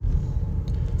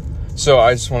So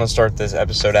I just want to start this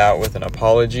episode out with an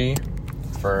apology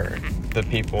for the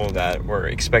people that were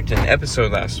expecting an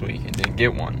episode last week and didn't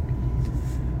get one.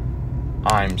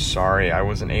 I'm sorry I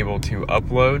wasn't able to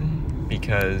upload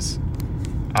because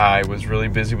I was really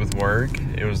busy with work.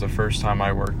 It was the first time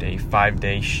I worked a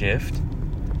 5-day shift,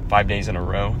 5 days in a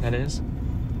row, that is.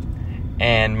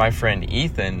 And my friend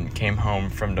Ethan came home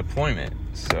from deployment,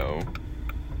 so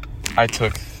I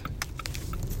took,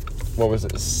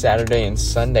 Saturday and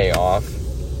Sunday off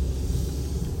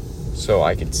so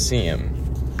I could see him.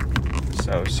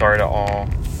 So sorry to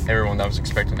everyone that was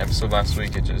expecting an episode last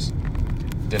week. It just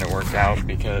didn't work out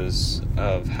because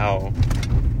of how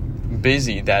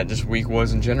busy that this week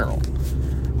was in general.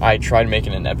 I tried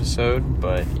making an episode,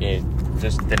 but it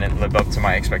just didn't live up to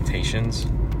my expectations.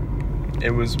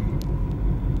 It was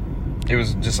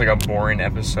just like a boring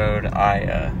episode.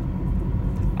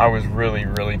 I was really,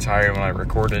 really tired when I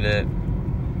recorded it.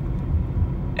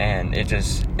 And it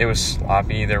was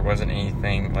sloppy. There wasn't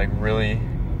anything like really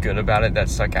good about it that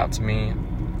stuck out to me.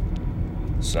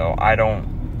 So I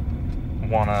don't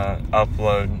want to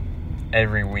upload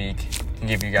every week and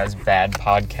give you guys bad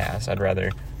podcasts. I'd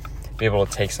rather be able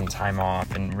to take some time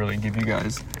off and really give you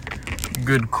guys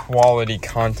good quality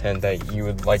content that you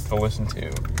would like to listen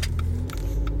to.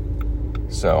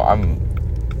 So I'm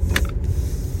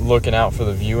looking out for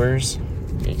the viewers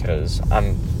because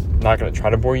I'm not going to try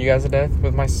to bore you guys to death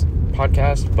with my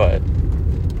podcast, but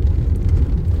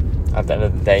at the end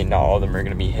of the day, not all of them are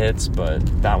going to be hits, but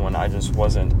that one I just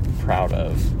wasn't proud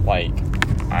of, like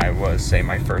I was, say,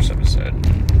 my first episode.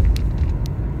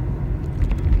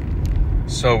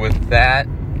 So with that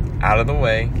out of the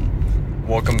way,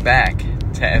 welcome back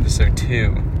to episode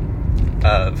 2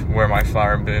 of Where My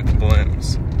Flower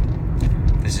Blooms.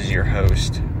 This is your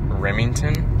host,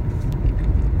 Remington,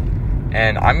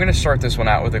 and I'm going to start this one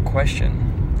out with a question.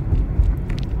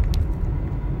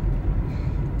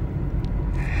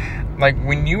 Like,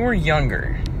 when you were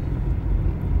younger,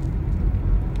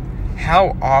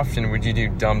 how often would you do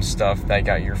dumb stuff that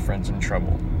got your friends in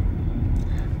trouble?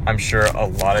 I'm sure a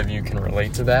lot of you can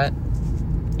relate to that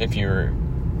if you're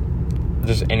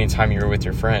just anytime you were with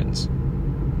your friends.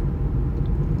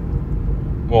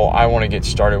 Well, I want to get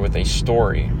started with a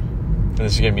story. And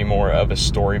this is going to be more of a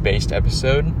story-based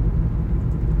episode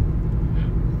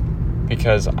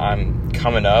because I'm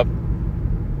coming up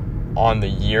on the a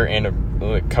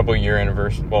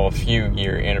few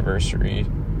year anniversary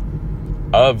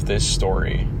of this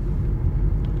story.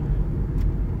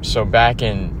 So back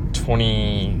in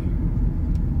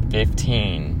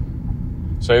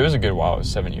 2015, so it was a good while. It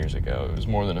was 7 years ago. It was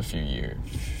more than a few year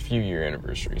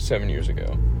anniversary. 7 years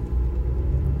ago.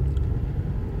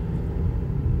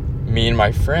 Me and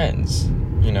my friends,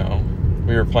 we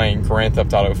were playing Grand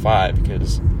Theft Auto 5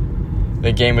 because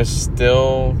the game was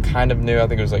still kind of new. I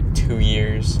think it was like 2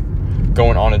 years,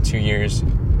 going on to 2 years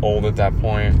old at that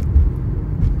point.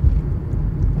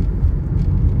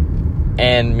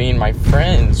 And me and my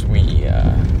friends, we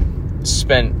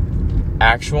spent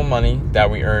actual money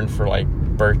that we earned for like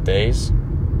birthdays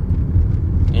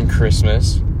and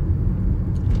Christmas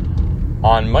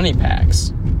on money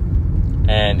packs.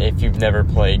 And if you've never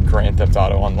played Grand Theft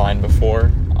Auto Online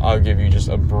before, I'll give you just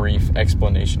a brief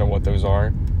explanation of what those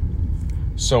are.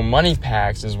 So money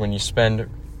packs is when you spend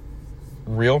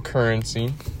real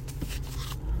currency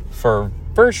for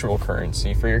virtual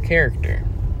currency for your character.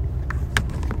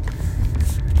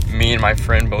 Me and my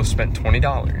friend both spent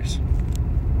 $20.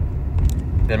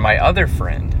 Then my other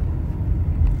friend,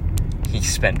 he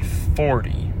spent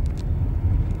 $40.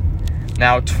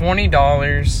 Now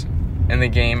 $20 in the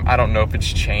game, I don't know if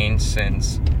it's changed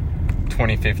since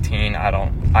 2015. I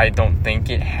don't think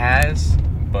it has,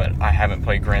 but I haven't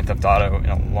played Grand Theft Auto in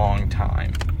a long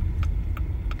time.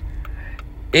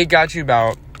 It got you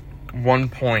about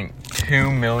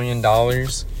 $1.2 million,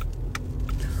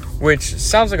 which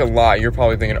sounds like a lot. You're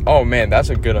probably thinking, oh man, that's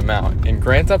a good amount. In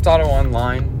Grand Theft Auto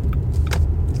Online,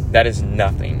 that is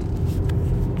nothing.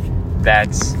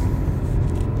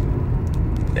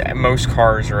 Most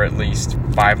cars are at least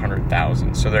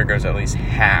 500,000, so there goes at least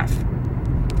half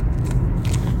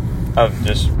of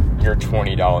just your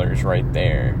 $20 right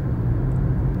there.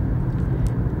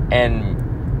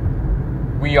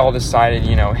 And we all decided,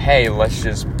 hey,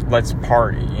 let's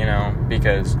party,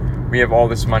 because we have all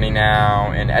this money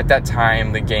now. And at that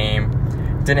time, the game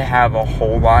didn't have a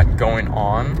whole lot going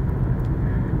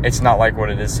on. It's not like what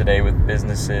it is today with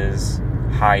businesses,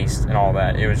 heist, and all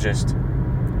that. It was just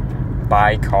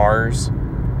buy cars,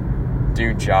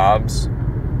 do jobs,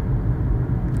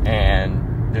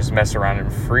 and just mess around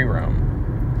and free roam.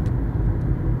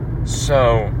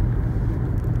 So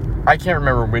I can't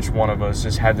remember which one of us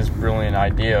just had this brilliant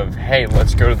idea of, hey,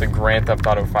 let's go to the Grand Theft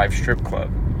Auto 5 strip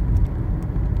club.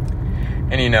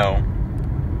 And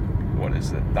what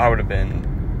is it? I would have been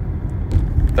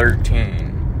 13.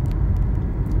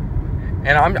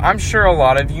 And I'm sure a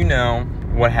lot of you know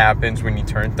what happens when you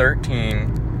turn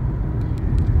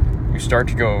 13. You start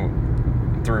to go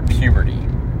through puberty.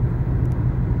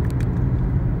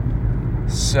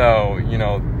 So,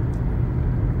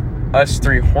 us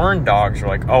three horn dogs are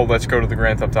like, oh, let's go to the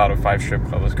Grand Theft Auto 5 strip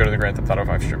club. Let's go to the Grand Theft Auto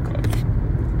 5 strip club.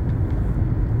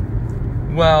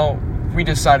 Well, we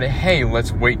decided, hey,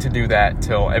 let's wait to do that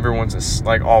till everyone's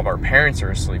all of our parents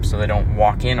are asleep so they don't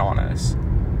walk in on us.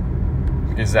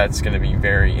 Because that's going to be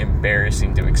very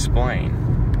embarrassing to explain.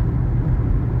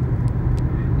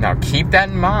 Now, keep that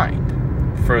in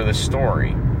mind for the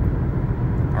story.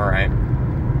 Alright?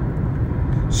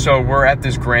 So, we're at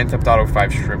this Grand Theft Auto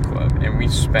 5 strip club, and we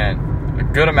spent a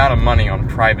good amount of money on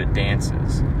private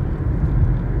dances.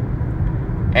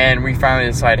 And we finally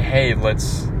decided, hey,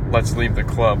 let's leave the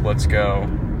club. Let's go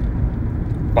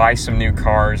buy some new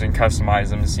cars and customize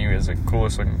them to see who has the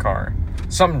coolest looking car.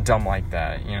 Something dumb like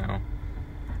that,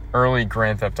 Early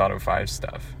Grand Theft Auto 5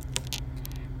 stuff.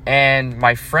 And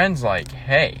my friend's like,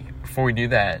 hey, before we do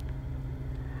that,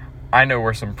 I know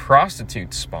where some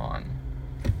prostitutes spawn.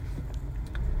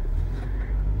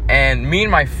 And me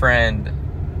and my friend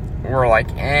were like,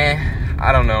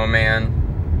 I don't know,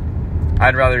 man.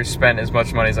 I'd rather spend as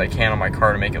much money as I can on my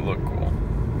car to make it look cool.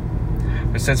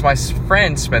 But since my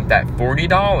friend spent that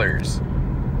 $40,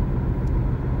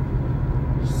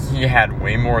 he had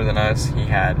way more than us. He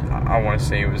had, I want to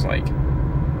say it was like,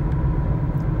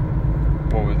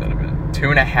 what was that about?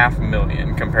 $2.5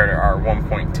 million compared to our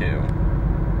 1.2.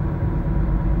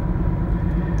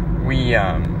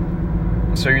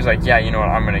 So he was like, yeah, you know what,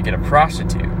 I'm going to get a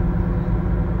prostitute.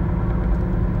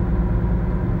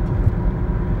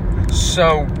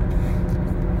 So,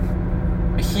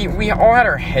 we all had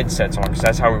our headsets on, because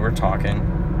that's how we were talking.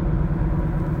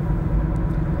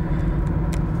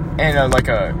 And like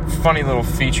a funny little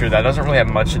feature that doesn't really have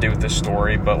much to do with this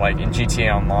story, but like in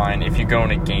GTA Online, if you go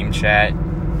in a game chat,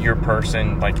 your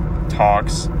person like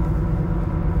talks.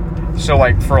 So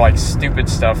like for like stupid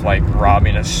stuff like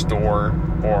robbing a store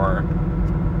or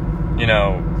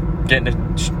getting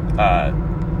a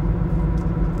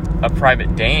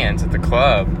private dance at the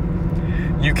club,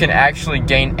 you can actually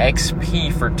gain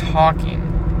XP for talking.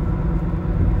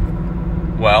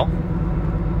 Well,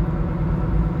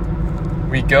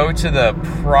 we go to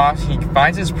he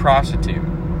finds his prostitute.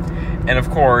 And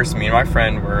of course, me and my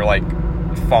friend were like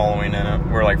following him.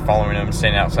 We're like following him,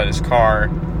 standing outside his car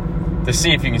to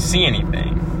see if you can see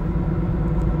anything.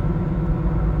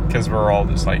 Because we're all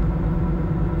just like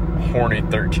horny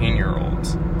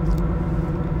 13-year-olds.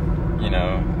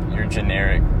 Your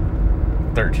generic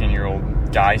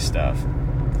 13-year-old guy stuff.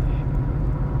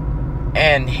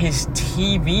 And his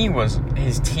TV was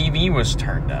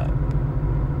turned up.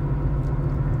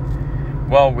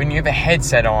 Well, when you have a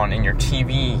headset on and your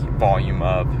TV volume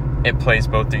up, it plays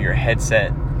both through your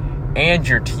headset and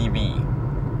your TV.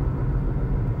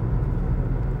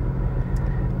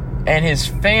 And his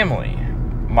family,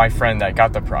 my friend that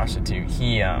got the prostitute,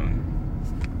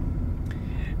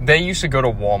 they used to go to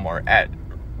Walmart at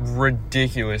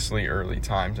ridiculously early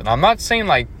times. And I'm not saying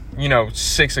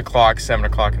 6 o'clock, 7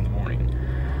 o'clock in the morning.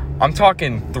 I'm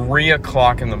talking 3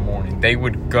 o'clock in the morning. They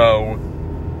would go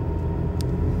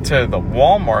to the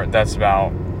Walmart that's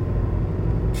about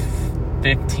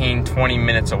 15, 20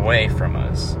 minutes away from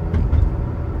us.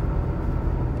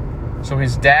 So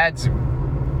his dad's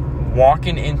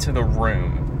walking into the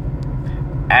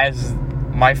room as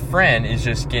my friend is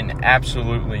just getting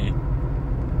absolutely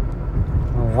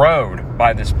rode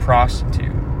by this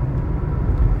prostitute.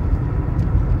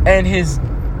 And his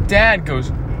dad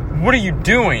goes, "What are you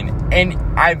doing?" And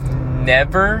I've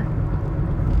never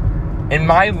in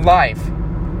my life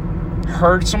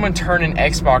heard someone turn an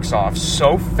Xbox off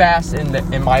so fast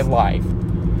in my life.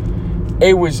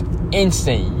 It was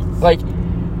instant. Like,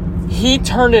 he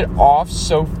turned it off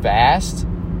so fast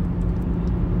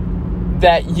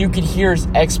that you could hear his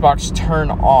Xbox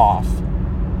turn off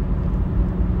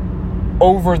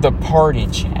over the party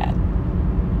chat.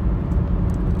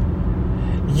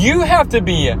 You have to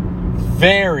be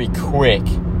very quick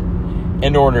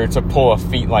in order to pull a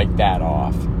feat like that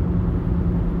off.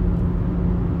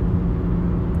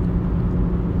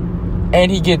 And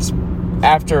he gets,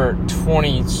 after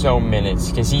 20 so minutes,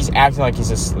 because he's acting like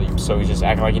he's asleep, so he's just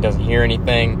acting like he doesn't hear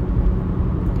anything.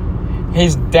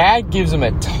 His dad gives him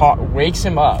a talk, wakes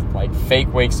him up, like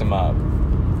fake wakes him up,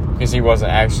 because he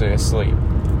wasn't actually asleep.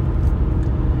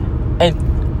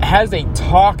 has a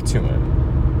talk to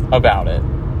him about it.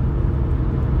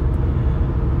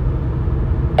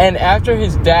 And after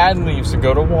his dad leaves to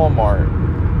go to Walmart,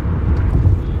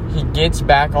 he gets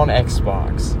back on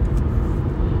Xbox.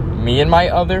 Me and my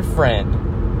other friend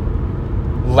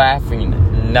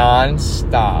laughing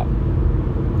non-stop.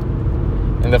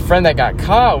 And the friend that got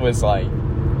caught was like,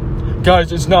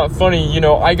 guys, it's not funny. You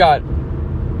know, I got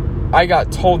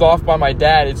told off by my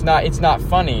dad. It's not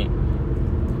funny.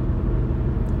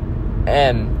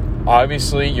 And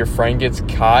obviously your friend gets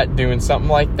caught doing something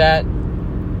like that.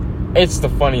 It's the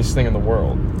funniest thing in the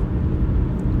world.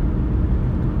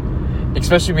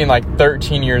 Especially being like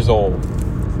 13 years old.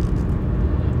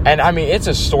 And I mean, it's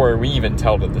a story we even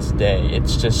tell to this day.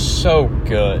 It's just so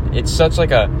good. It's such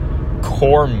like a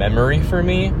core memory for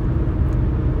me.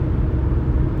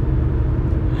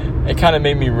 It kind of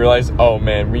made me realize, oh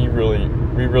man, we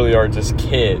really are just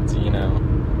kids, you know?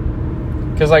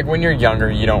 Because like when you're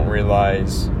younger, you don't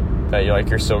realize that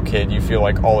you're so a kid. You feel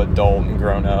like all adult and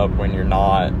grown up when you're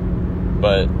not.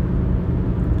 But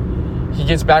he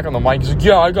gets back on the mic. He's like,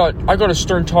 yeah, I got a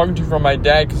stern talking to from my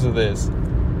dad because of this.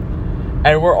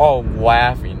 And we're all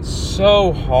laughing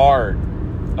so hard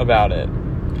about it.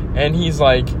 And he's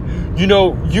like, you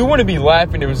know, you wouldn't be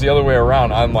laughing if it was the other way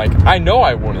around. I'm like, I know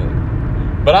I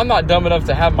wouldn't. But I'm not dumb enough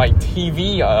to have my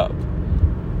TV up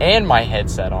and my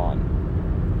headset on.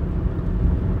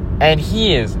 And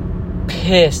he is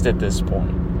pissed at this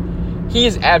point. He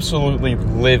is absolutely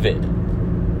livid.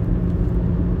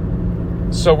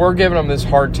 So we're giving him this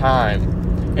hard time.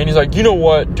 And he's like, you know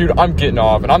what, dude, I'm getting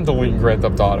off and I'm deleting Grand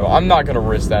Theft Auto. I'm not going to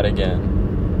risk that again.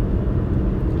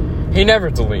 He never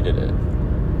deleted it.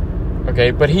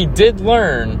 Okay, but he did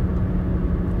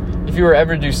learn, if you were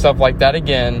ever to do stuff like that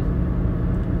again,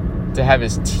 to have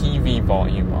his TV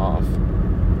volume off.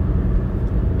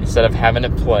 Instead of having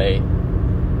it play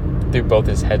through both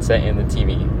his headset and the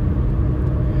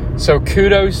TV. So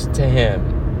kudos to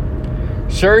him.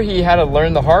 Sure, he had to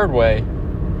learn the hard way.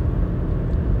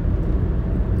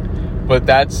 But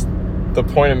that's the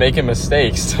point of making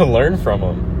mistakes, to learn from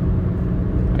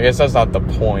them. I guess that's not the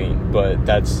point, but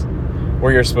that's what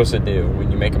you're supposed to do. When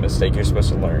you make a mistake, you're supposed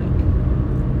to learn.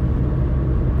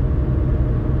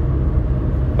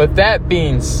 But that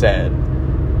being said,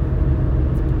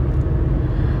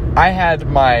 I had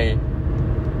my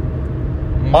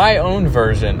own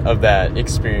version of that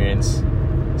experience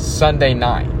Sunday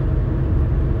night.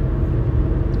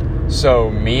 So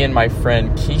me and my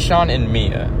friend Keyshawn and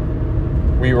Mia,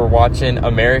 we were watching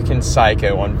American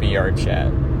Psycho on VR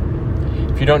Chat.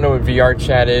 If you don't know what VR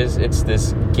Chat is, it's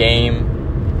this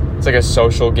game. It's like a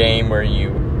social game where you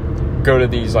go to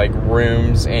these like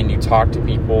rooms and you talk to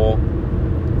people,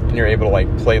 and you're able to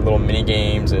like play little mini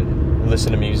games and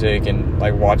listen to music and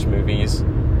like watch movies.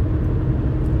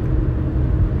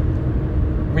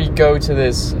 We go to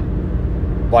this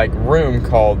like room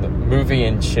called Movie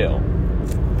and Chill.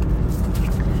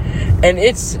 And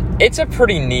it's a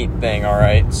pretty neat thing,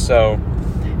 alright? So,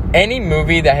 any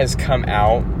movie that has come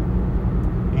out,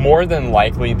 more than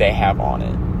likely they have on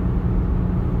it.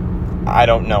 I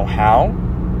don't know how.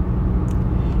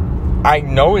 I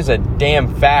know as a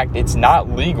damn fact it's not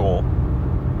legal.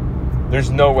 There's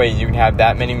no way you can have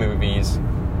that many movies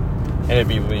and it'd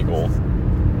be legal.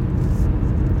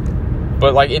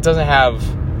 But, like, it doesn't have,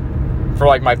 for,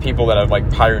 like, my people that have,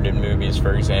 like, pirated movies,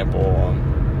 for example,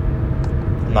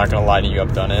 I'm not gonna lie to you,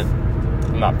 I've done it.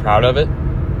 I'm not proud of it.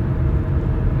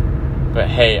 But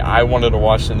hey, I wanted to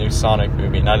watch the new Sonic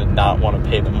movie and I did not want to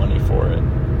pay the money for it.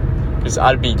 Because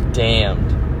I'd be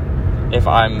damned if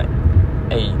I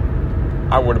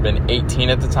would have been 18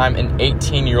 at the time, an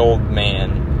 18-year-old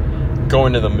man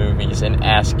going to the movies and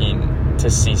asking to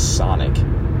see Sonic.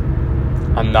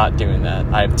 I'm not doing that.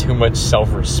 I have too much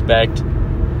self-respect.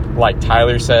 Like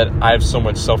Tyler said, I have so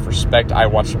much self-respect. I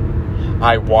wash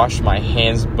my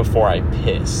hands before I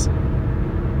piss.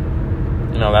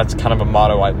 You know, that's kind of a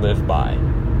motto I live by.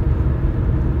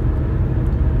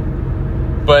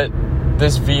 But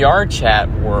this VR chat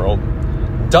world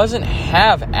doesn't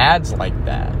have ads like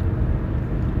that.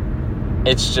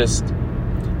 It's just,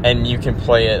 and you can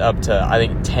play it up to, I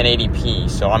think, 1080p.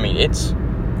 So, I mean, it's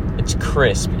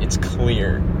crisp. It's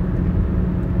clear.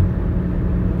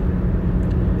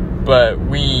 But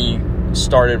we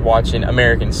started watching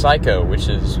American Psycho, which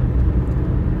is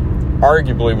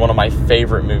arguably one of my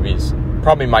favorite movies,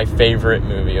 probably my favorite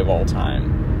movie of all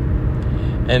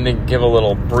time. And to give a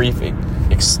little brief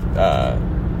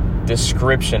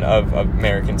description of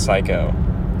American Psycho,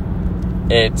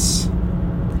 it's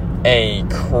a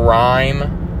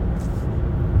crime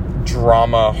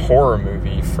drama horror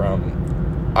movie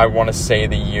from, I want to say,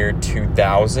 the year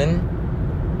 2000.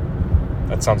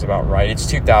 That sounds about right. It's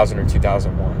 2000 or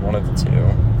 2001, one of the two.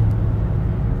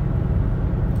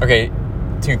 Okay,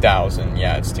 2000.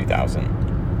 Yeah, it's 2000.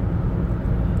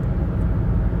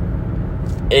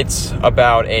 It's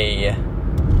about a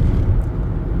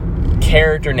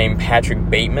character named Patrick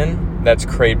Bateman that's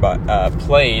played.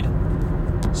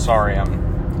 Sorry,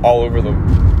 I'm all over the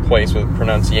place with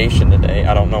pronunciation today.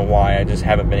 I don't know why. I just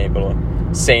haven't been able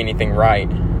to say anything right.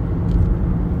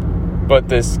 But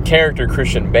this character,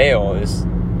 Christian Bale, is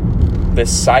this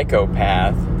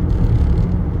psychopath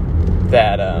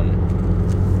that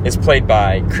is played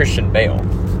by Christian Bale.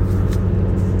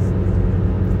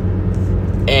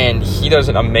 And he does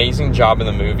an amazing job in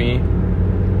the movie.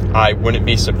 I wouldn't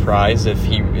be surprised if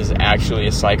he is actually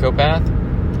a psychopath,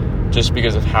 just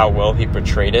because of how well he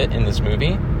portrayed it in this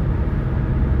movie.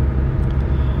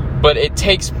 But it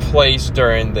takes place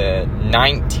during the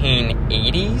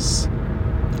 1980s.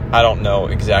 I don't know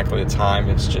exactly the time.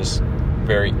 It's just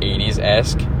very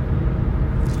 80s-esque.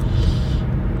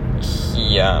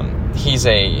 He's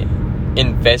a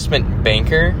investment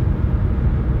banker,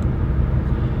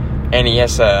 and he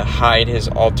has to hide his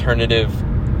alternative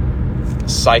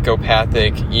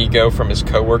psychopathic ego from his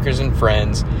coworkers and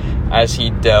friends as he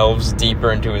delves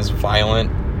deeper into his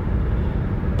violent,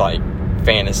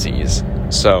 fantasies.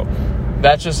 So,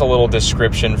 that's just a little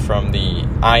description from the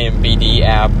IMDb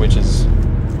app, which is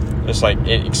just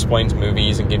it explains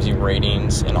movies and gives you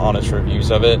ratings and honest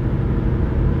reviews of it.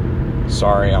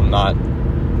 Sorry, I'm not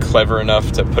clever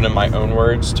enough to put in my own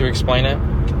words to explain it.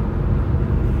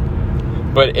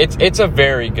 But it's a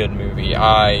very good movie.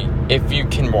 If you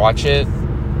can watch it,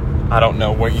 I don't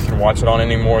know where you can watch it on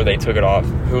anymore. They took it off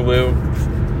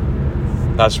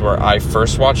Hulu. That's where I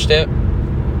first watched it.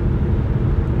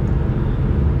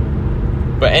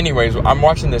 But anyways, I'm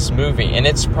watching this movie, and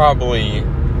it's probably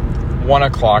 1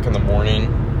 o'clock in the morning.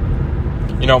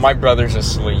 My brother's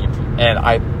asleep, and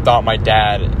I thought my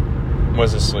dad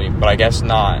was asleep, but I guess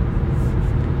not.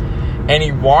 And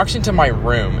he walks into my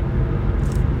room,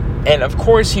 and of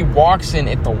course he walks in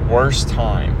at the worst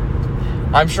time.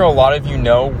 I'm sure a lot of you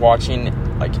know, watching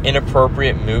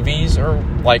inappropriate movies, or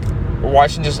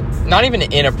watching just not even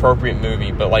an inappropriate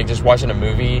movie, but just watching a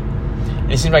movie,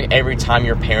 and it seems like every time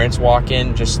your parents walk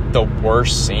in, just the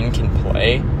worst scene can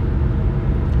play.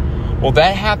 Well,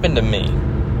 that happened to me.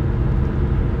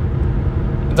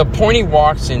 The point he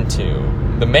walks into,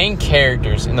 the main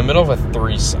character's in the middle of a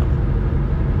threesome.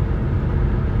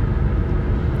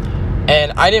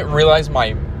 And I didn't realize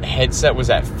my headset was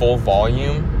at full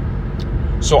volume,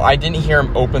 so I didn't hear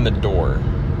him open the door.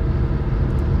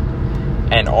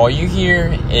 And all you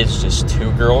hear is just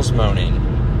two girls moaning.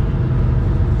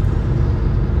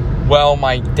 Well,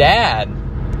 my dad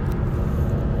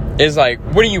is like,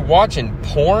 "What are you watching,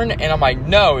 porn?" And I'm like,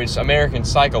 "No, it's American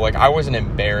Psycho." I wasn't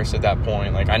embarrassed at that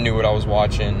point. I knew what I was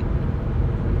watching.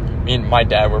 Me and my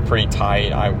dad were pretty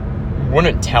tight. I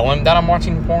wouldn't tell him that I'm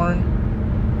watching porn.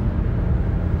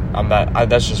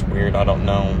 That's just weird. I don't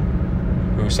know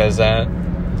who says that.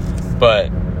 But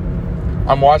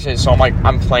I'm watching it, so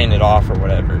I'm playing it off or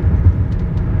whatever.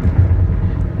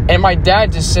 And my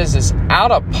dad just says this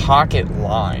out-of-pocket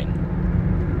line.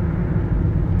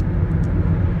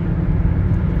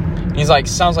 He's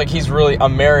sounds like he's really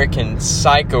American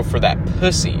Psycho for that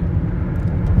pussy.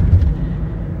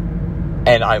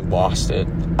 And I lost it.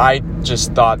 I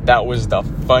just thought that was the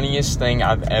funniest thing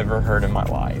I've ever heard in my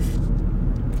life.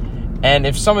 And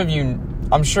if some of you,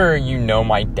 I'm sure you know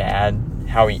my dad,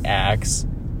 how he acts.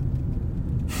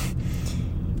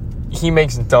 He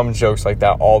makes dumb jokes like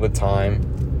that all the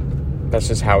time. That's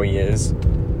just how he is.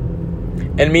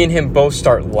 And me and him both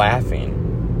start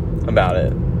laughing about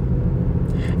it.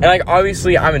 And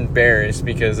obviously I'm embarrassed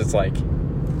because it's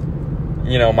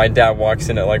my dad walks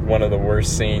in at one of the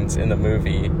worst scenes in the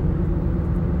movie.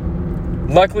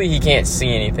 Luckily he can't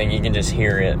see anything, he can just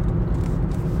hear it.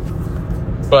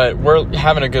 But we're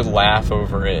having a good laugh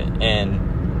over it,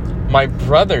 and my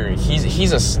brother,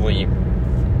 he's asleep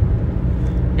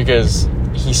because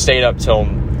he stayed up till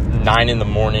 9 in the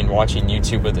morning watching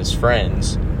YouTube with his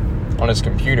friends on his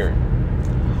computer.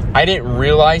 I didn't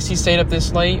realize he stayed up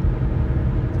this late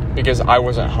because I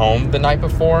wasn't home the night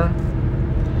before.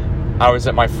 I was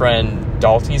at my friend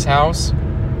Dalty's house.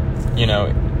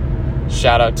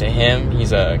 Shout out to him.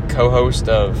 He's a co-host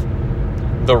of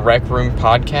the Rec Room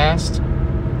podcast.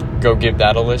 Go give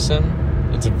that a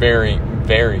listen. It's very,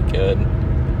 very good.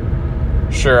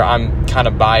 Sure, I'm kind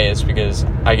of biased because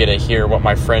I get to hear what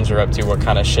my friends are up to, what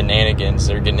kind of shenanigans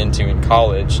they're getting into in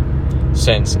college,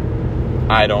 since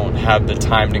I don't have the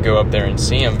time to go up there and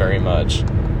see them very much.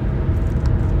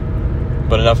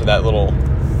 But enough of that little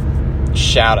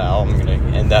shout out. I'm going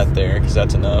to end that there because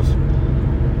that's enough.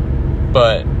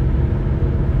 But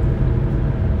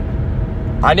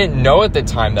I didn't know at the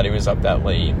time that he was up that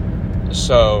late.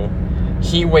 So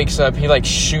he wakes up, he like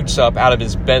shoots up out of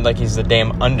his bed like he's the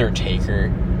damn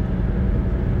Undertaker.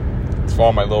 For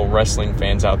all my little wrestling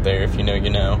fans out there, if you know, you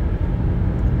know.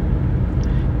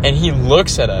 And he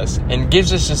looks at us and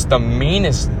gives us just the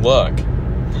meanest look.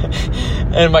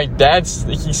 And my dad,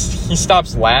 he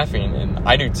stops laughing, and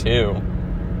I do too.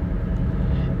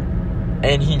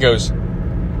 And he goes,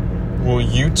 "Will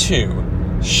you two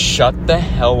shut the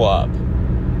hell up?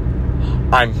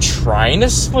 I'm trying to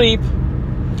sleep."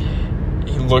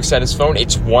 He looks at his phone.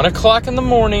 It's 1 o'clock in the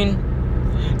morning.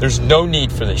 There's no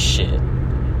need for this shit.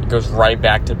 He goes right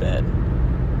back to bed.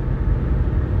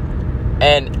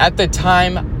 And at the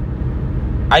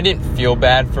time, I didn't feel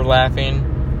bad for laughing.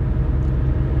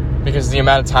 Because the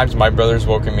amount of times my brother's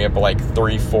woken me up at like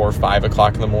 3, 4, 5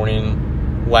 o'clock in the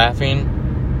morning laughing.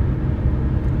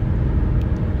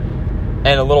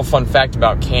 And a little fun fact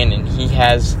about Cannon, he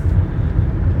has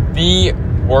the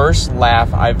worst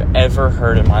laugh I've ever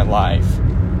heard in my life.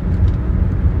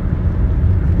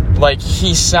 Like,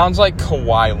 he sounds like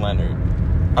Kawhi Leonard.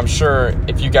 I'm sure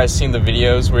if you guys seen the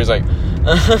videos where he's like,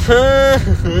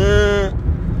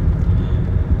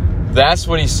 that's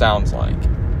what he sounds like.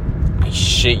 I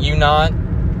shit you not.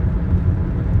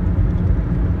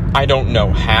 I don't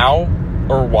know how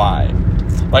or why.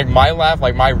 Like, my laugh,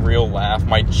 like my real laugh,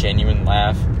 my genuine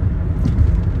laugh,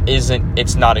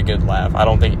 it's not a good laugh. I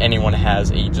don't think anyone has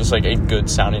just like a good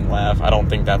sounding laugh. I don't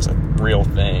think that's a real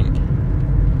thing.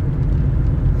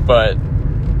 But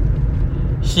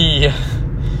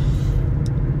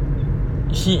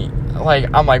like,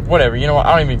 I'm like, whatever, you know what,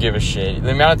 I don't even give a shit.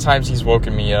 The amount of times he's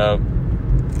woken me up,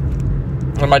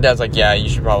 and my dad's like, yeah, you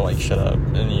should probably, like, shut up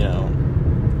and, you know,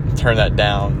 turn that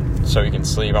down so you can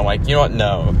sleep. I'm like, you know what,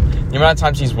 no. The amount of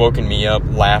times he's woken me up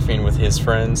laughing with his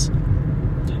friends,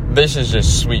 this is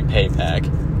just sweet payback.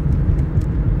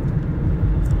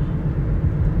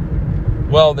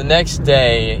 Well, the next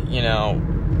day, you know,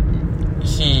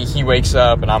 he wakes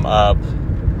up and I'm up.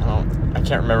 I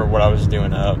can't remember what I was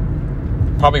doing up.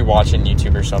 Probably watching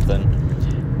YouTube or something.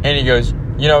 And he goes,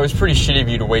 you know, it was pretty shitty of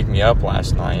you to wake me up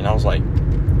last night. And I was like,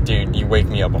 dude, you wake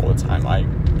me up all the time. I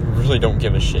really don't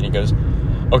give a shit. He goes,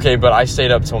 okay, but I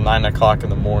stayed up till 9 o'clock in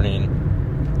the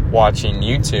morning watching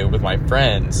YouTube with my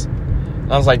friends.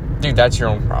 And I was like, dude, that's your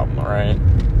own problem, all right?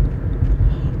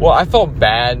 Well, I felt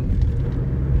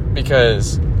bad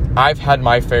because I've had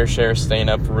my fair share of staying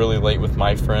up really late with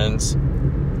my friends.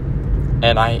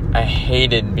 And I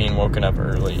hated being woken up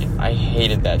early. I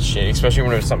hated that shit, especially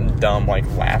when it was something dumb like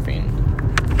laughing.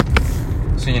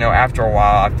 So, you know, after a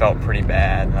while, I felt pretty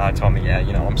bad. And I told him, yeah,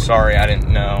 you know, I'm sorry, I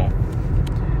didn't know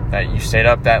that you stayed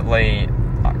up that late.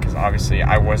 Because obviously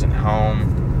I wasn't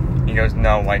home. He goes,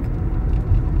 no, like,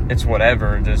 it's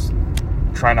whatever. Just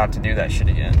try not to do that shit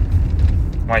again.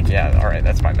 I'm like, yeah, alright,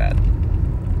 that's my bad.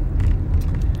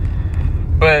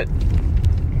 But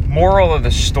moral of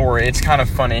the story, it's kind of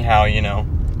funny how, you know,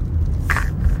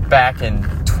 back in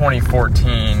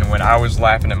 2014 when I was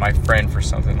laughing at my friend for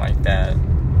something like that,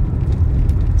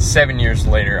 7 years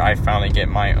later, I finally get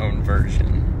my own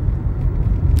version.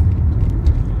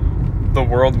 The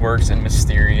world works in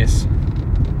mysterious,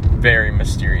 very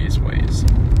mysterious ways.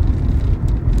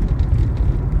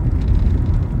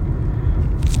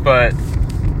 But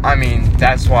I mean,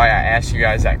 that's why I asked you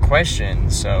guys that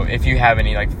question. So if you have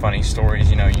any, like, funny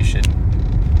stories, you know, you should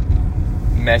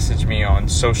message me on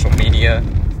social media.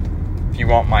 If you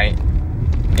want my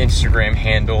Instagram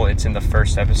handle, it's in the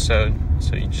first episode.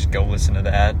 So you just go listen to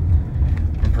that.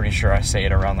 I'm pretty sure I say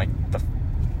it around, like, the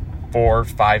 4 or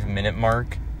 5 minute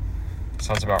mark.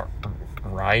 Sounds about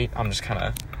right. I'm just kind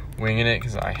of winging it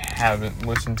because I haven't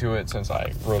listened to it since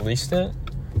I released it.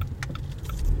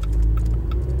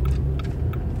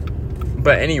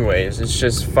 But anyways, it's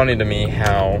just funny to me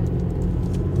how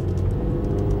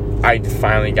I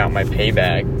finally got my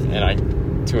payback, and I,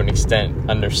 to an extent,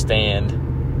 understand.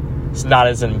 It's not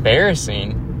as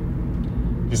embarrassing,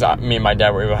 because me and my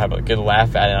dad were able to have a good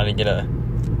laugh at it, and I didn't get a,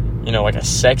 you know, like a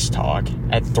sex talk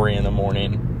at 3 in the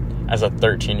morning as a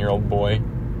 13-year-old boy.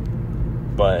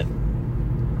 But,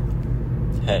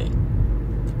 hey,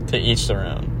 to each their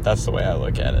own. That's the way I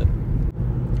look at it.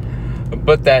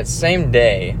 But that same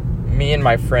day, me and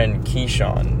my friend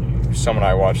Keyshawn, someone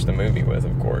I watched the movie with,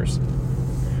 of course,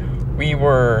 we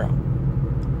were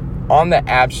on the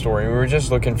App Store. We were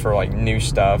just looking for, like, new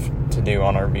stuff to do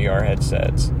on our VR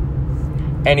headsets.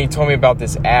 And he told me about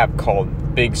this app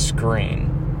called Big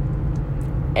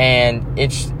Screen. And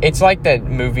it's like that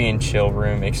movie and chill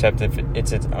room, except if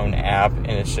it's its own app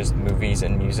and it's just movies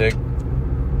and music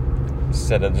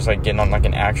instead of just like getting on like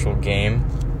an actual game.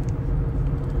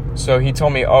 So he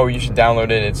told me, oh, you should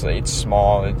download it. It's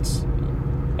small,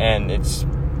 and it's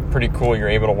pretty cool. You're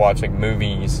able to watch like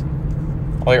movies.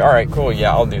 I'm like, all right, cool,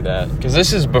 yeah, I'll do that. Because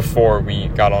this is before we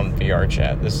got on VR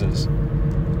chat. This is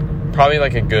probably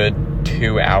like a good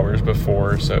 2 hours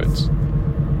before, so it's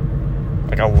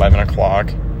like 11 o'clock.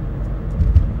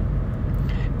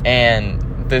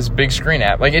 And this big screen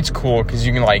app, like, it's cool because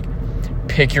you can like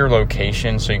pick your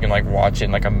location, so you can like watch it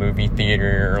in like a movie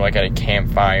theater or like at a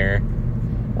campfire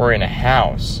or in a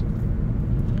house.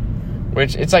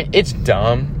 Which it's like, it's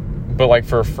dumb, but like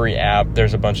for a free app,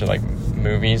 there's a bunch of like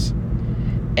movies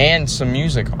and some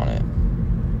music on it.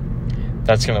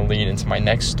 That's going to lead into my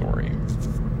next story.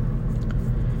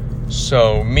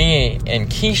 So me and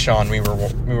Keyshawn, we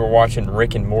were watching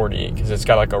Rick and Morty, because it's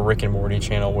got like a Rick and Morty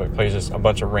channel where it plays just a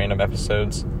bunch of random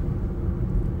episodes.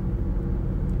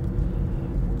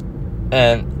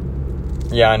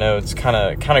 And yeah, I know it's kind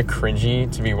of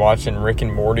cringy to be watching Rick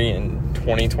and Morty in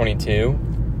 2022,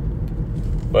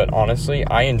 but honestly,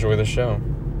 I enjoy the show.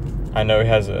 I know it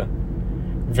has a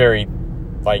very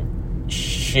like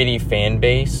shitty fan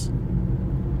base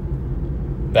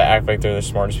that act like they're the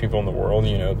smartest people in the world,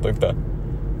 you know, like the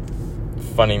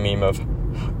funny meme of,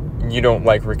 you don't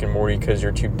like Rick and Morty because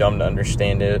you're too dumb to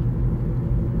understand it.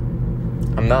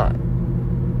 I'm not.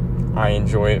 I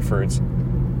enjoy it for its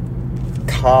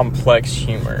complex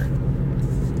humor.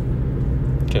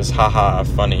 Because, haha,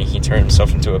 funny, he turned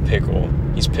himself into a pickle.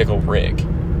 He's Pickle Rick.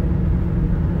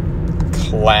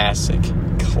 Classic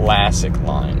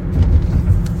line.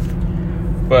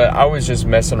 But I was just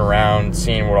messing around,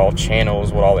 seeing what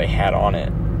all they had on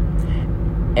it.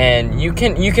 And you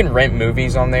can rent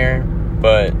movies on there,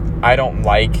 but I don't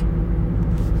like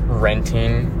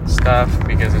renting stuff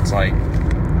because it's like,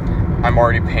 I'm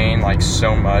already paying like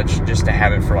so much just to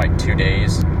have it for like 2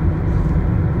 days.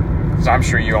 So I'm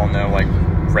sure you all know like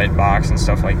Redbox and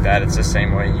stuff like that. It's the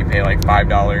same way. You pay like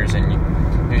 $5 and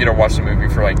you get to watch the movie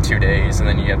for like 2 days, and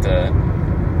then you have to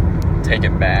take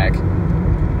it back.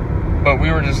 But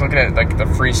we were just looking at like the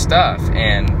free stuff,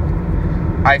 and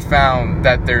I found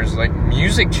that there's like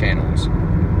music channels.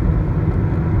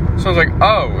 So I was like,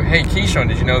 oh, hey Keyshawn,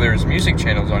 did you know there's music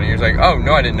channels on here? He's like, oh,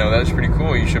 no, I didn't know that. That's pretty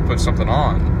cool. You should put something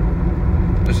on.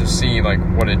 Let's just see like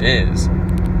what it is.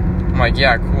 I'm like,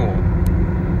 yeah, cool.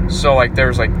 So like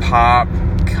there's like pop,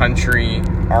 country,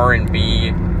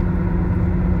 R&B,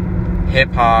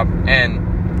 hip hop, and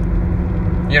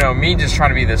you know, me just trying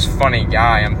to be this funny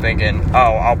guy, I'm thinking,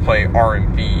 oh, I'll play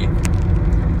R&B,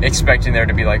 expecting there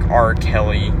to be like R.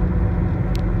 Kelly.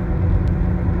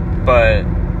 But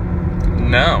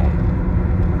no.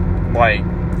 Like,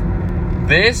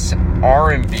 this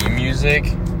R&B music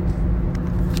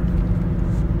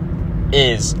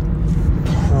is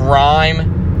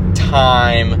prime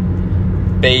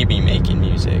time baby making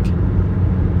music.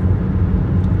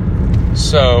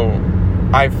 So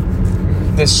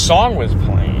this song was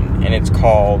playing, and it's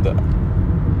called,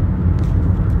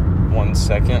 one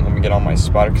second, let me get on my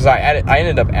Spotify, because I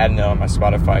ended up adding it on my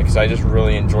Spotify because I just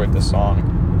really enjoyed the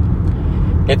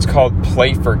song. It's called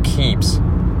Play for Keeps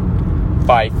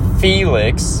by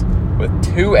Felix with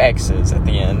 2 X's at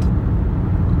the end.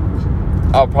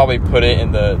 I'll probably put it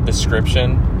in the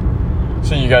description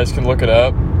so you guys can look it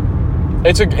up.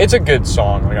 It's a good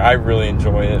song. Like, I really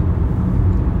enjoy it.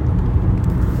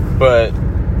 But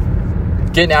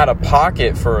getting out of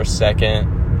pocket for a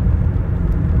second,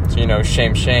 so, you know,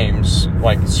 shames,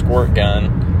 like squirt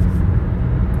gun,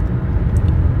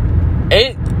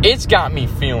 it's got me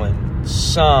feeling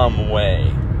some way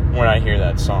when I hear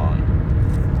that song.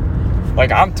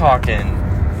 Like, I'm talking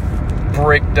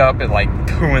bricked up at like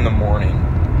 2 in the morning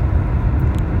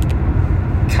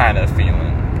kind of feeling.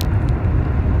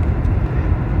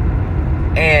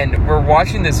 And we're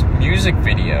watching this music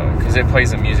video, because it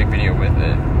plays a music video with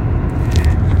it.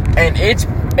 And it's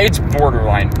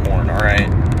borderline porn, alright?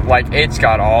 Like, it's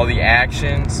got all the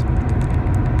actions.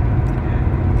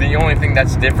 The only thing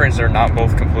that's different is they're not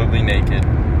both completely naked.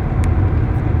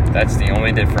 That's the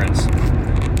only difference.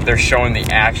 They're showing the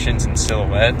actions and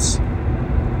silhouettes.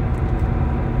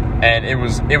 And it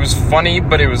was funny,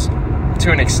 but it was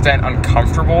to an extent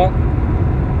uncomfortable.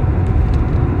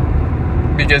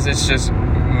 Because it's just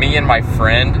me and my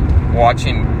friend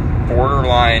watching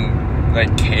borderline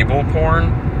like cable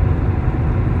porn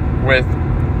with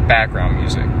background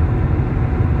music.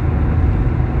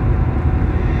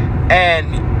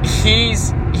 And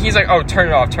he's like, oh, turn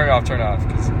it off.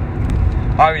 'Cause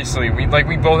obviously, we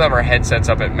both have our headsets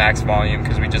up at max volume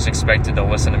because we just expected to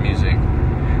listen to music.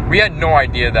 We had no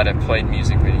idea that it played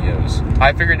music videos.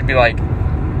 I figured it'd be like,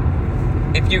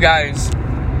 if you guys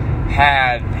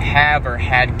had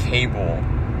cable,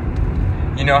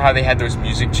 you know how they had those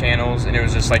music channels and it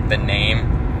was just like the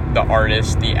name, the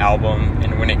artist, the album,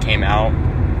 and when it came out.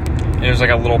 And it was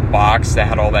like a little box that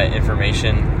had all that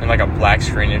information and like a black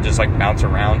screen. It just like bounced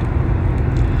around.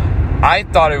 I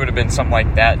thought it would have been something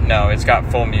like that. No, it's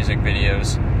got full music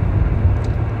videos.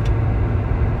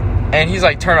 And he's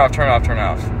like, turn off.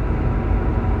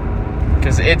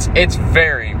 Because it's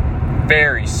very,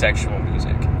 very sexual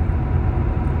music.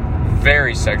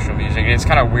 Very sexual music. And it's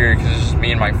kind of weird because it's just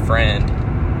me and my friend.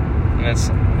 And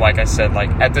it's, like I said, like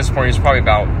at this point, it's probably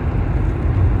about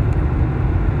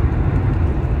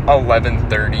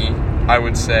 11:30, I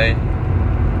would say.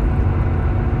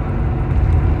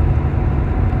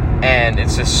 And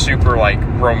it's just super like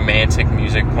romantic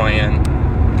music playing.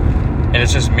 And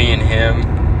it's just me and him.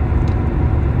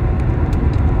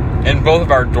 And both of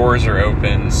our doors are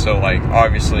open, so like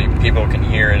obviously people can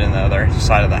hear it in the other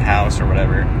side of the house or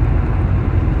whatever.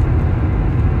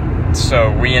 So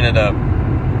we ended up,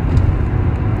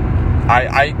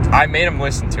 I made him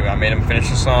listen to it. I made him finish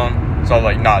the song. So I was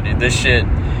like, nah, dude, this shit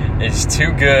is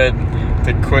too good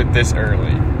to quit this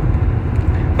early.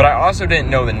 But I also didn't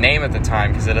know the name at the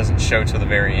time because it doesn't show till the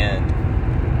very end.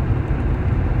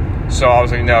 So I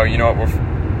was like, no, you know what?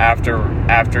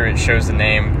 After it shows the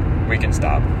name, we can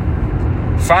stop.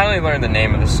 Finally learned the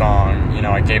name of the song. You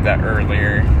know, I gave that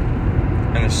earlier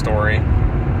in the story.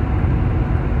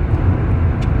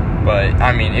 But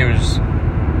I mean, it was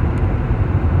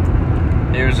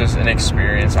just an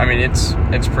experience. I mean, it's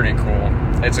pretty cool.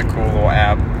 It's a cool little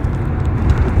app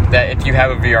that if you have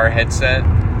a VR headset,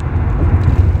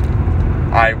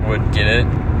 I would get it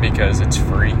because it's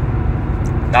free.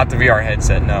 Not the VR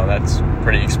headset, no, that's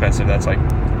pretty expensive. That's like,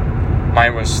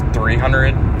 mine was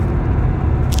 $300.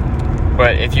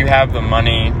 But if you have the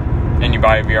money and you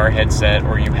buy a VR headset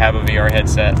or you have a VR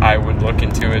headset, I would look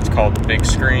into it. It's called Big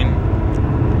Screen.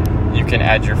 You can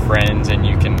add your friends and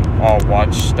you can all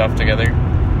watch stuff together.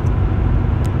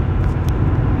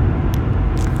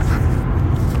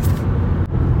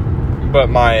 But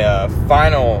my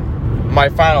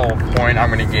final point I'm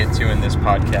going to get to in this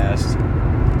podcast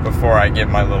before I give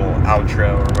my little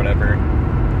outro or whatever.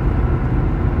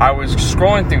 I was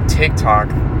scrolling through TikTok.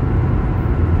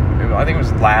 I think it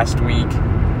was last week.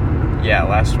 Yeah,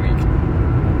 last week.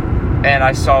 And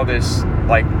I saw this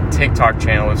like TikTok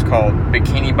channel. It's called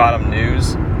Bikini Bottom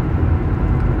News.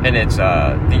 And it's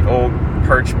the old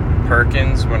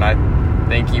Perkins when I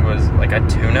think he was like a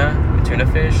tuna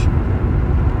fish.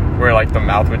 Where like the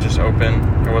mouth would just open.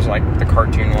 It wasn't like the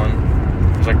cartoon one.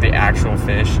 It was like the actual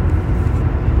fish.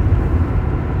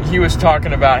 He was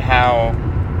talking about how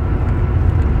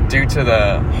due to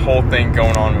the whole thing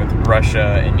going on with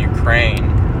Russia and Ukraine,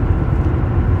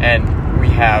 and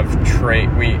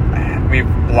we've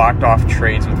blocked off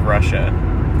trades with Russia,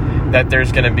 that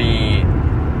there's going to be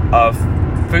a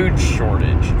food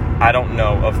shortage. I don't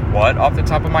know of what off the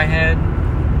top of my head.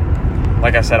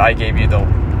 Like I said, I gave you the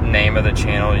name of the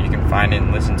channel. You can find it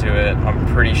and listen to it. I'm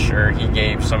pretty sure he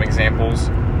gave some examples.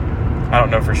 I don't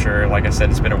know for sure. Like I said,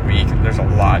 it's been a week. There's a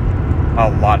lot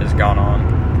has gone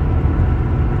on.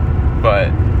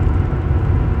 But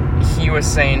he was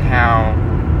saying how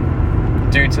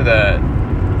due to the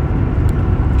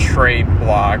trade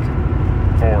block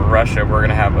for Russia, we're going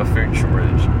to have a food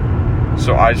shortage.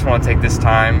 So I just want to take this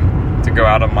time to go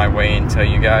out of my way and tell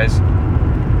you guys,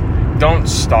 don't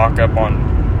stock up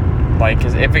on, like,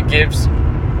 because if it gives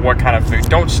what kind of food,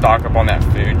 don't stock up on that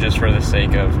food just for the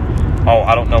sake of, oh,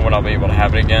 I don't know when I'll be able to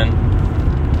have it again.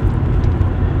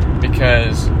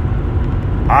 Because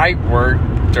I worked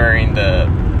during the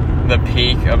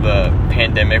peak of the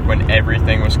pandemic when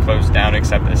everything was closed down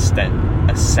except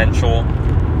essential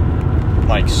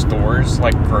like stores,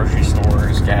 like grocery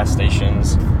stores, gas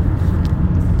stations.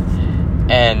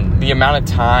 And the amount of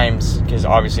times, because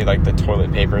obviously like the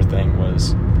toilet paper thing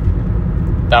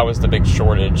that was the big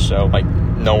shortage, so like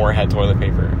nowhere had toilet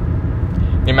paper.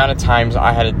 The amount of times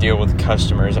I had to deal with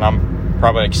customers, and I'm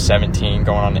probably like 17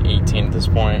 going on to 18 at this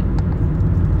point.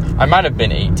 I might have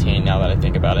been 18 now that I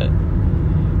think about it.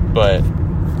 But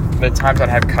the times I'd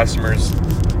have customers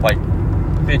like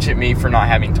bitch at me for not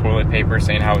having toilet paper,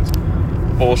 saying how it's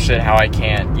bullshit, how I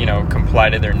can't, comply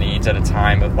to their needs at a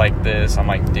time of like this. I'm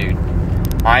like, dude,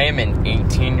 I am an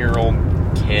 18-year-old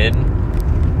kid.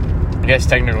 I guess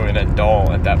technically an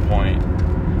adult at that point.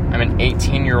 I'm an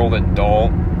 18-year-old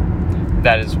adult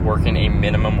that is working a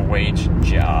minimum wage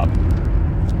job.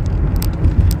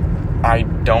 I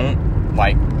don't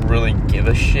like really give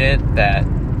a shit that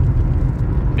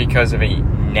because of a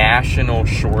national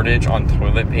shortage on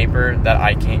toilet paper that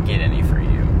I can't get any for you.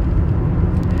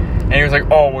 And he was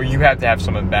like, oh, well, you have to have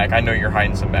some in the back. I know you're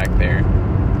hiding some back there.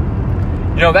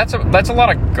 You know, that's a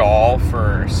lot of gall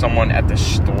for someone at the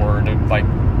store to, like,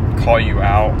 call you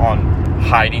out on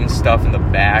hiding stuff in the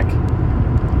back.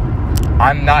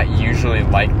 I'm not usually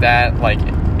like that. Like,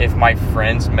 if my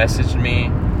friends messaged me,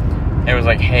 it was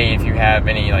like, hey, if you have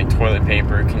any, like, toilet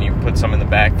paper, can you put some in the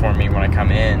back for me when I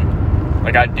come in?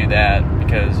 Like, I'd do that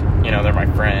because, you know, they're my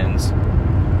friends.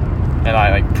 And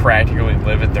I, like, practically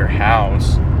live at their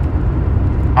house.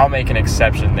 I'll make an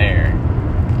exception there.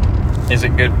 Is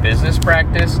it good business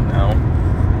practice? No.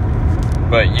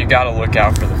 But you gotta look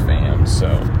out for the fam, so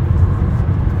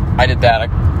I did that,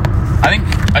 I think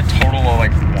a total of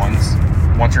like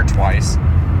once or twice.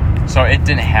 So it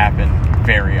didn't happen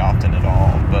very often at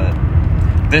all, but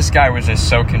this guy was just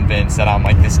so convinced that I'm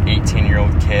like this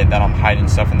 18-year-old kid that I'm hiding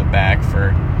stuff in the back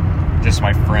for just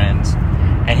my friends.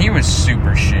 And he was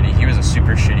super shitty. He was a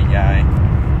super shitty guy.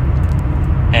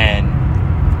 And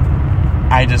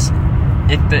I just,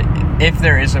 if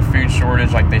there is a food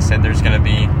shortage, like they said there's going to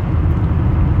be,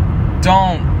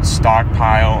 don't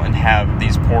stockpile and have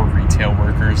these poor retail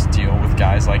workers deal with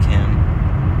guys like him.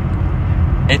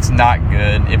 It's not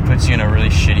good. It puts you in a really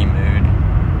shitty mood.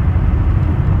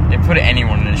 It put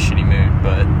anyone in a shitty mood,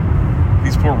 but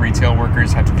these poor retail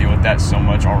workers have to deal with that so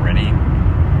much already.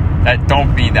 That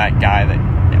don't be that guy that,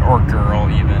 or girl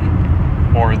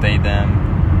even, or they,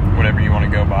 them, whatever you want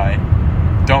to go by.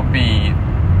 Don't be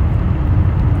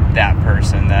that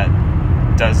person that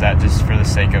does that just for the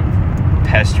sake of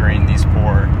pestering these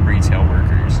poor retail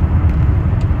workers.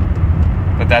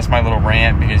 But that's my little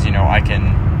rant because, you know, I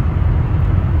can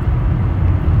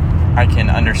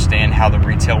understand how the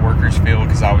retail workers feel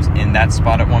because I was in that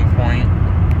spot at one point.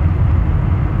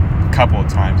 A couple of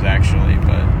times, actually.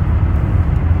 But,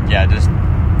 yeah, just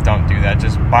don't do that.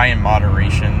 Just buy in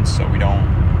moderation so we don't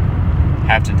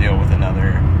have to deal with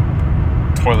another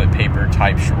toilet paper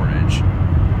type shortage.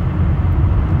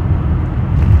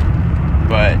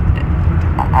 But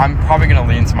I'm probably going to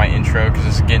lead into my intro because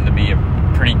this is getting to be a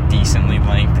pretty decently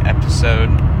length episode.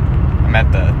 I'm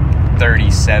at the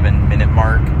 37-minute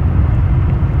mark.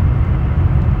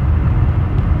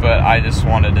 But I just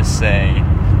wanted to say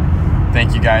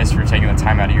thank you guys for taking the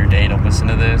time out of your day to listen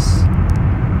to this.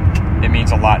 It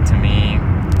means a lot to me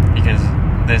because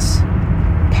this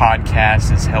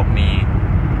podcast has helped me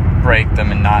break the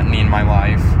monotony in my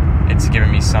life. It's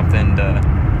given me something to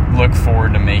look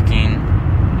forward to making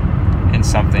and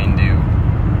something to,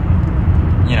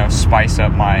 you know, spice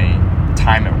up my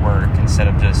time at work instead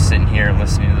of just sitting here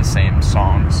listening to the same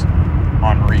songs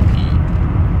on repeat.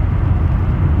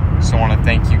 So I want to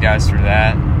thank you guys for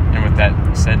that. And with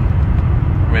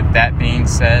that being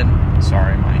said,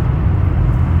 sorry, my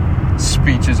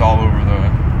speech is all over the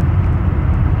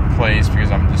place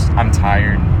because I'm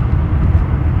tired.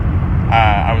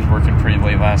 I was working pretty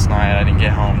late last night. I didn't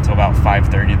get home until about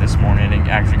 5:30 this morning. I didn't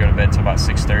actually go to bed until about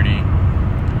 6:30.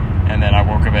 And then I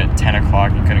woke up at 10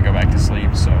 o'clock and couldn't go back to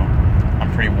sleep. So I'm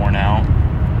pretty worn out.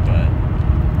 But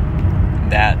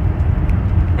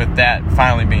with that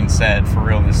finally being said, for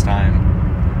real this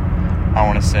time, I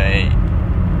want to say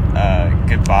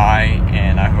goodbye.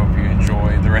 And I hope you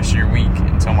enjoy the rest of your week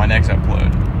until my next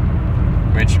upload,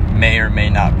 which may or may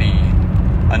not be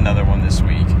another one this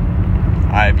week.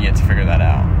 I have yet to figure that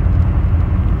out.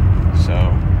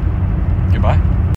 So, goodbye.